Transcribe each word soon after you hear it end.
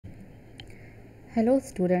Hello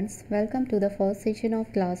students, welcome to the first session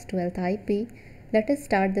of class 12th IP. Let us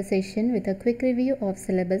start the session with a quick review of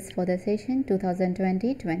syllabus for the session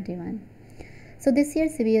 2020-21. So this year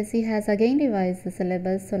CBSE has again revised the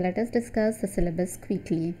syllabus, so let us discuss the syllabus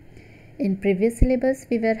quickly. In previous syllabus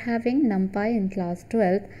we were having NumPy in class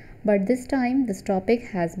 12th, but this time this topic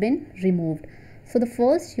has been removed. So the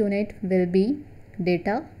first unit will be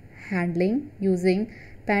data handling using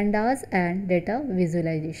pandas and data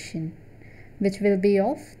visualization, which will be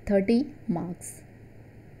of 30 marks.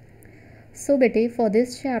 So bete, for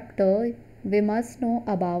this chapter we must know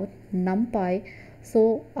about NumPy.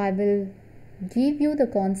 So I will give you the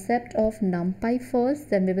concept of NumPy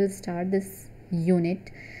first, then we will start this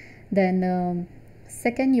unit. Then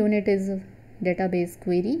second unit is database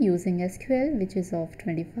query using SQL, which is of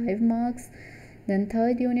 25 marks. Then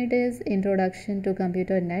third unit is introduction to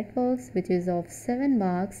computer networks, which is of 7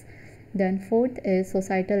 marks. Then fourth is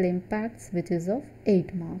societal impacts, which is of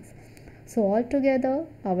 8 marks. So altogether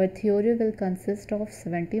our theory will consist of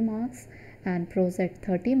 70 marks and project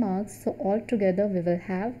 30 marks. So altogether we will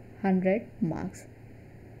have 100 marks.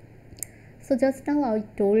 So just now I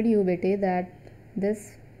told you bete that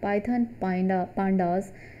this Python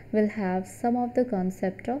pandas will have some of the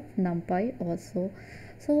concept of NumPy also.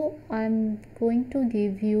 So I'm going to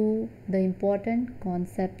give you the important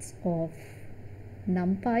concepts of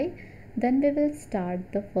NumPy. Then we will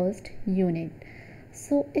start the first unit.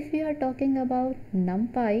 So if we are talking about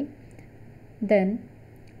NumPy, then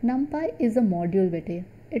NumPy is a module bete.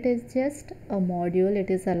 It is just a module. It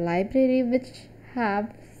is a library which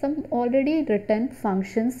have some already written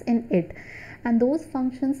functions in it, and those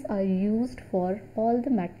functions are used for all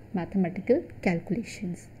the mathematical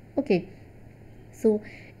calculations. Okay, so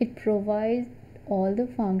it provides all the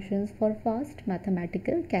functions for fast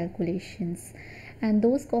mathematical calculations, and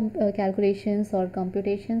those calculations or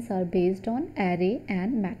computations are based on array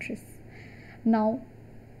and matrix. Now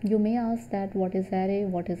you may ask that what is array,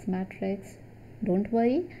 what is matrix. Don't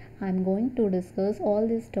worry, I'm going to discuss all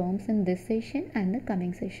these terms in this session and the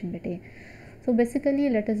coming session today. So basically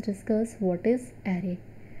let us discuss what is array.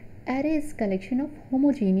 Array is collection of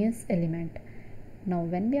homogeneous element. Now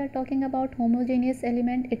when we are talking about homogeneous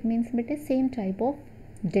element, it means bete same type of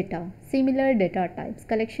data, similar data types.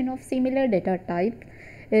 Collection of similar data type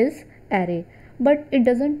is array, but it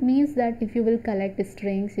doesn't mean that if you will collect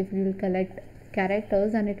strings, if you will collect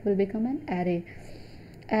characters, and it will become an array.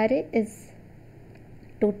 Array is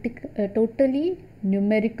totally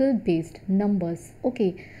numerical based numbers.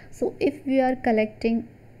 Okay, so if we are collecting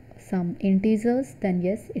some integers, then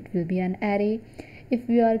yes, it will be an array. If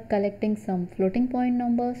we are collecting some floating point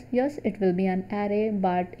numbers, yes, it will be an array,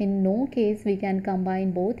 but in no case we can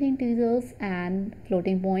combine both integers and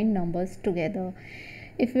floating point numbers together.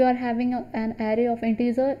 If you are having an array of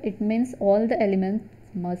integer, it means all the elements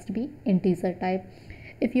must be integer type.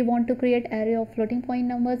 If you want to create array of floating point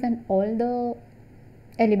numbers, and all the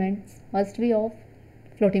elements must be of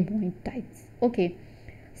floating point types. Okay,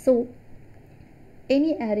 so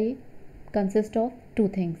any array consists of two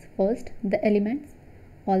things. First, the elements,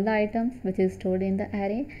 all the items which is stored in the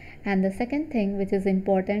array, and the second thing which is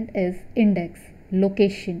important is index,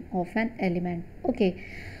 location of an element. Okay,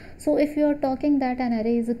 so if you are talking that an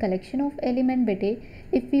array is a collection of element bete,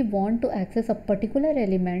 if we want to access a particular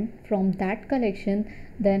element from that collection,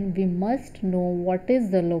 then we must know what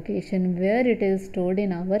is the location where it is stored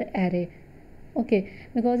in our array. Okay,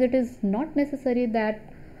 because it is not necessary that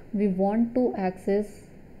we want to access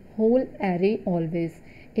whole array always.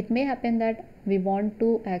 It may happen that we want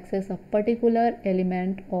to access a particular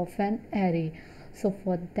element of an array. So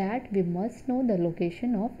for that we must know the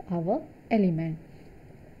location of our element.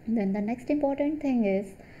 Then the next important thing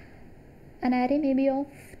is an array may be of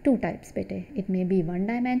two types bete. It may be one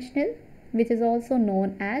dimensional, which is also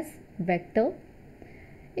known as vector.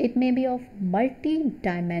 It may be of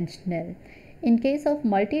multi-dimensional. In case of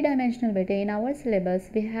multi-dimensional bete, in our syllabus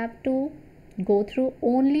we have to go through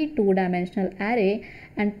only two-dimensional array,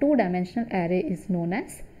 and two-dimensional array is known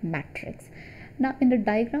as matrix. Now in the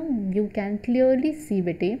diagram you can clearly see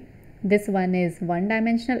bete, this one is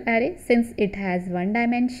one-dimensional array since it has one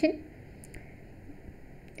dimension.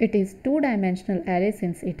 It is two-dimensional array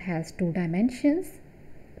since it has two dimensions.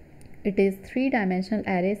 It is three-dimensional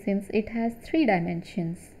array since it has three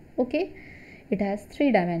dimensions. Okay, it has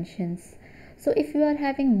three dimensions. So if you are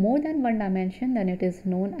having more than one dimension, then it is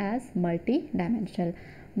known as multi-dimensional.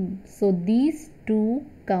 So these two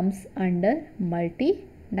comes under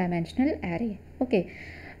multi-dimensional array. Okay,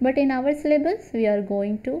 but in our syllabus we are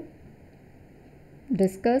going to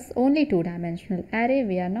discuss only two-dimensional array.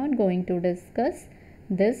 We are not going to discuss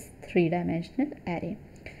this three-dimensional array.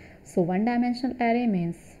 So one dimensional array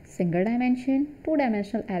means single dimension, two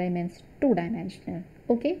dimensional array means two dimensional.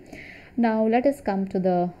 Okay, now let us come to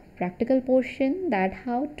the practical portion, that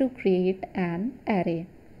how to create an array.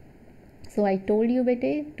 So I told you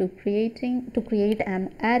bete, to create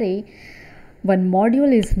an array, one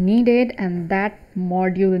module is needed, and that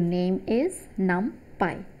module name is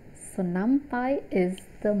NumPy. So NumPy is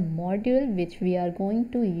the module which we are going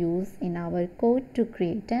to use in our code to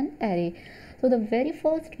create an array. So the very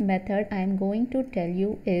first method I am going to tell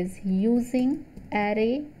you is using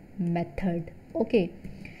array method. Okay,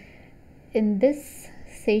 in this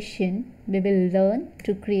session we will learn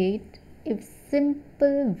to create a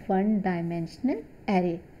simple one-dimensional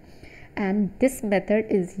array, and this method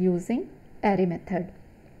is using array method.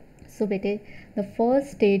 So bete, the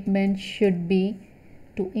first statement should be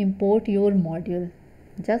to import your module.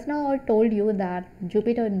 Just now I told you that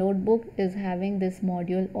Jupyter Notebook is having this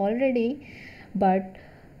module already, but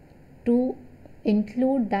to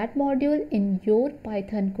include that module in your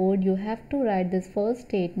Python code, you have to write this first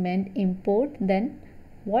statement, import, then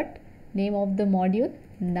what name of the module,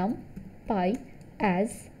 NumPy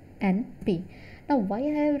as np. Now why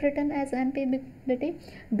I have written as np?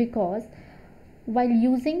 Because while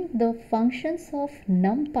using the functions of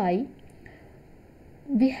NumPy,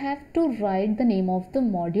 we have to write the name of the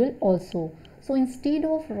module also. So instead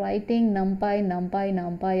of writing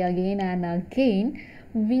NumPy again and again,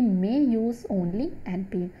 we may use only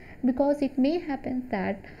np, because it may happen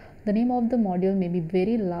that the name of the module may be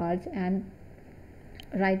very large and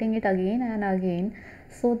writing it again and again.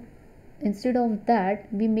 So instead of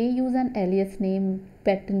that, we may use an alias name,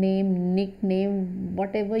 pet name, nickname,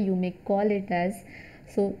 whatever you may call it as.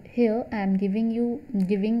 So here I am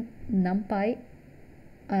giving NumPy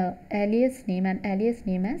alias name and alias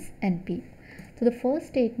name as np. So the first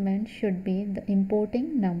statement should be the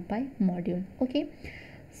importing NumPy module. Okay,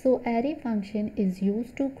 so array function is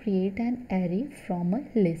used to create an array from a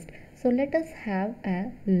list. So let us have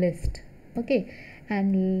a list. Okay,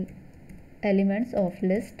 and elements of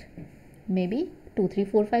list maybe 2 3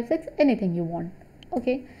 4 5 6, anything you want.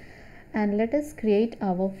 Okay, and let us create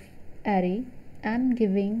our array. I'm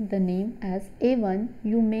giving the name as A1.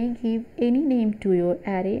 You may give any name to your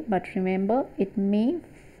array, but remember it may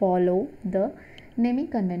follow the naming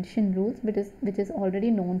convention rules, which is already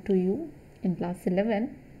known to you in class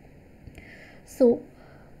 11. So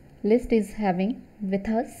list is having with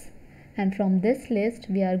us, and from this list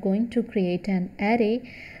we are going to create an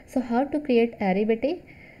array. So how to create array bete?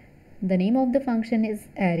 The name of the function is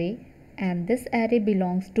array, and this array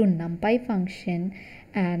belongs to NumPy function,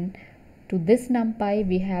 and to this NumPy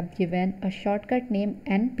we have given a shortcut name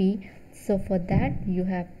np. So for that you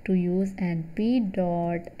have to use np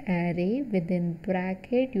dot array, within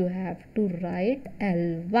bracket you have to write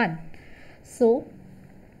L1. So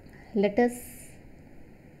let us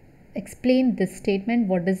explain this statement.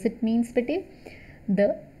 What does it means bete?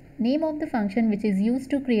 The name of the function which is used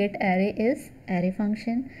to create array is array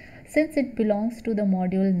function. Since it belongs to the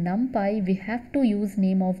module NumPy, we have to use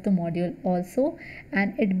name of the module also,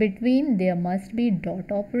 and in between there must be dot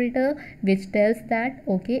operator which tells that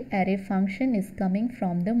okay, array function is coming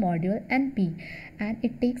from the module np, and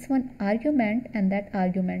it takes one argument, and that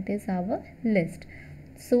argument is our list.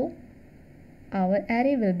 So our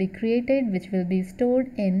array will be created, which will be stored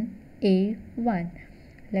in A1.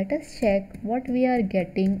 Let us check what we are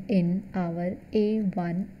getting in our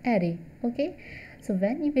A1 array. Okay, so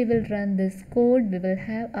when we will run this code, we will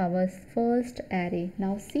have our first array.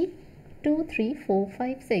 Now see, 2 3 4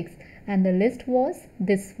 5 6, and the list was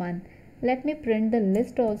this one. Let me print the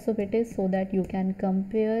list also bete, so that you can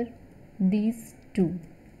compare these two.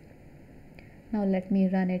 Now let me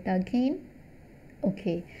run it again.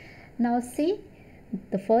 Okay, now see,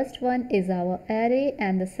 the first one is our array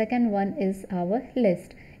and the second one is our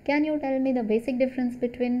list. Can you tell me the basic difference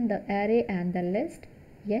between the array and the list?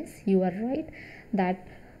 Yes, you are right, that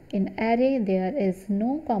in array there is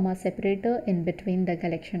no comma separator in between the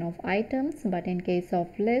collection of items, but in case of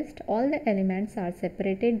list all the elements are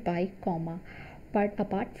separated by comma. But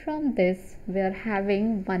apart from this, we are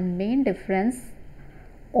having one main difference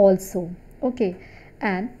also. Okay,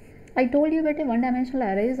 and I told you that a one-dimensional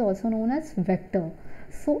array is also known as vector.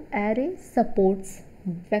 So array supports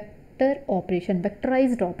vector operation,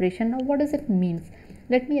 vectorized operation. Now what does it mean?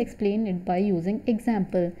 Let me explain it by using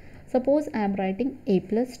example. Suppose I am writing a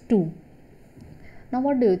plus 2. Now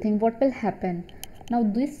what do you think? What will happen? Now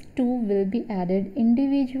this 2 will be added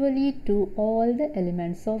individually to all the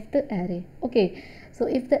elements of the array. Okay, so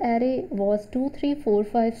if the array was 2 3 4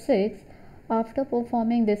 5 6, after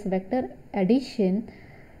performing this vector addition,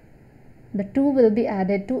 the 2 will be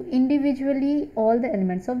added to individually all the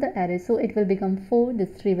elements of the array. So it will become 4, this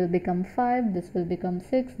 3 will become 5, this will become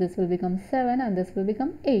 6, this will become 7, and this will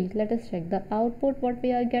become 8. Let us check the output, what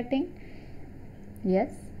we are getting.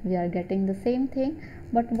 Yes, we are getting the same thing.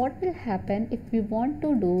 But what will happen if we want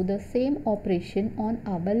to do the same operation on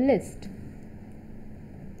our list?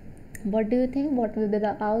 What do you think? What will be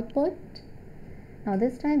the output? Now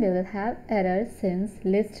this time we will have error since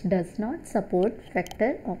list does not support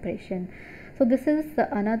vector operation. So this is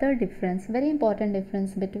another difference, very important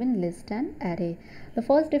difference between list and array. The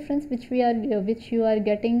first difference which you are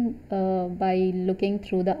getting by looking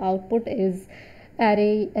through the output is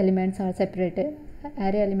array elements are separated.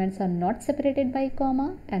 Array elements are not separated by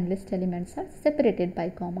comma and list elements are separated by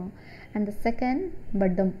comma. And the second,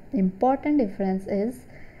 but the important difference is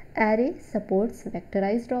array supports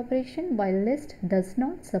vectorized operation while list does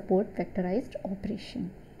not support vectorized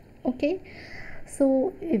operation. Okay,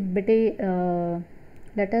 so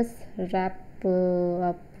let us wrap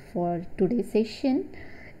up for today's session.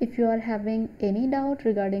 If you are having any doubt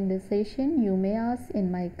regarding this session, you may ask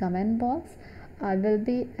in my comment box. I will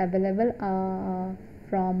be available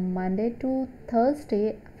from Monday to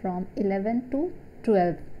Thursday from 11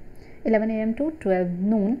 a.m. to 12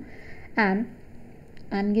 noon, and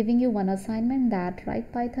I'm giving you one assignment, that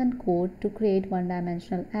write Python code to create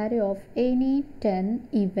one-dimensional array of any 10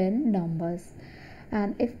 even numbers.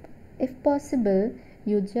 And if possible,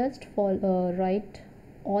 you just write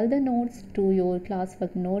all the notes to your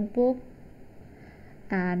classwork notebook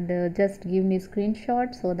and just give me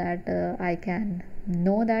screenshot so that I can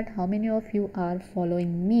know that how many of you are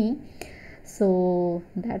following me. So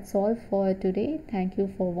that's all for today. Thank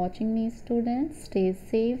you for watching me, students. Stay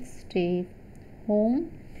safe, stay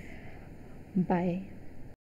home. Bye.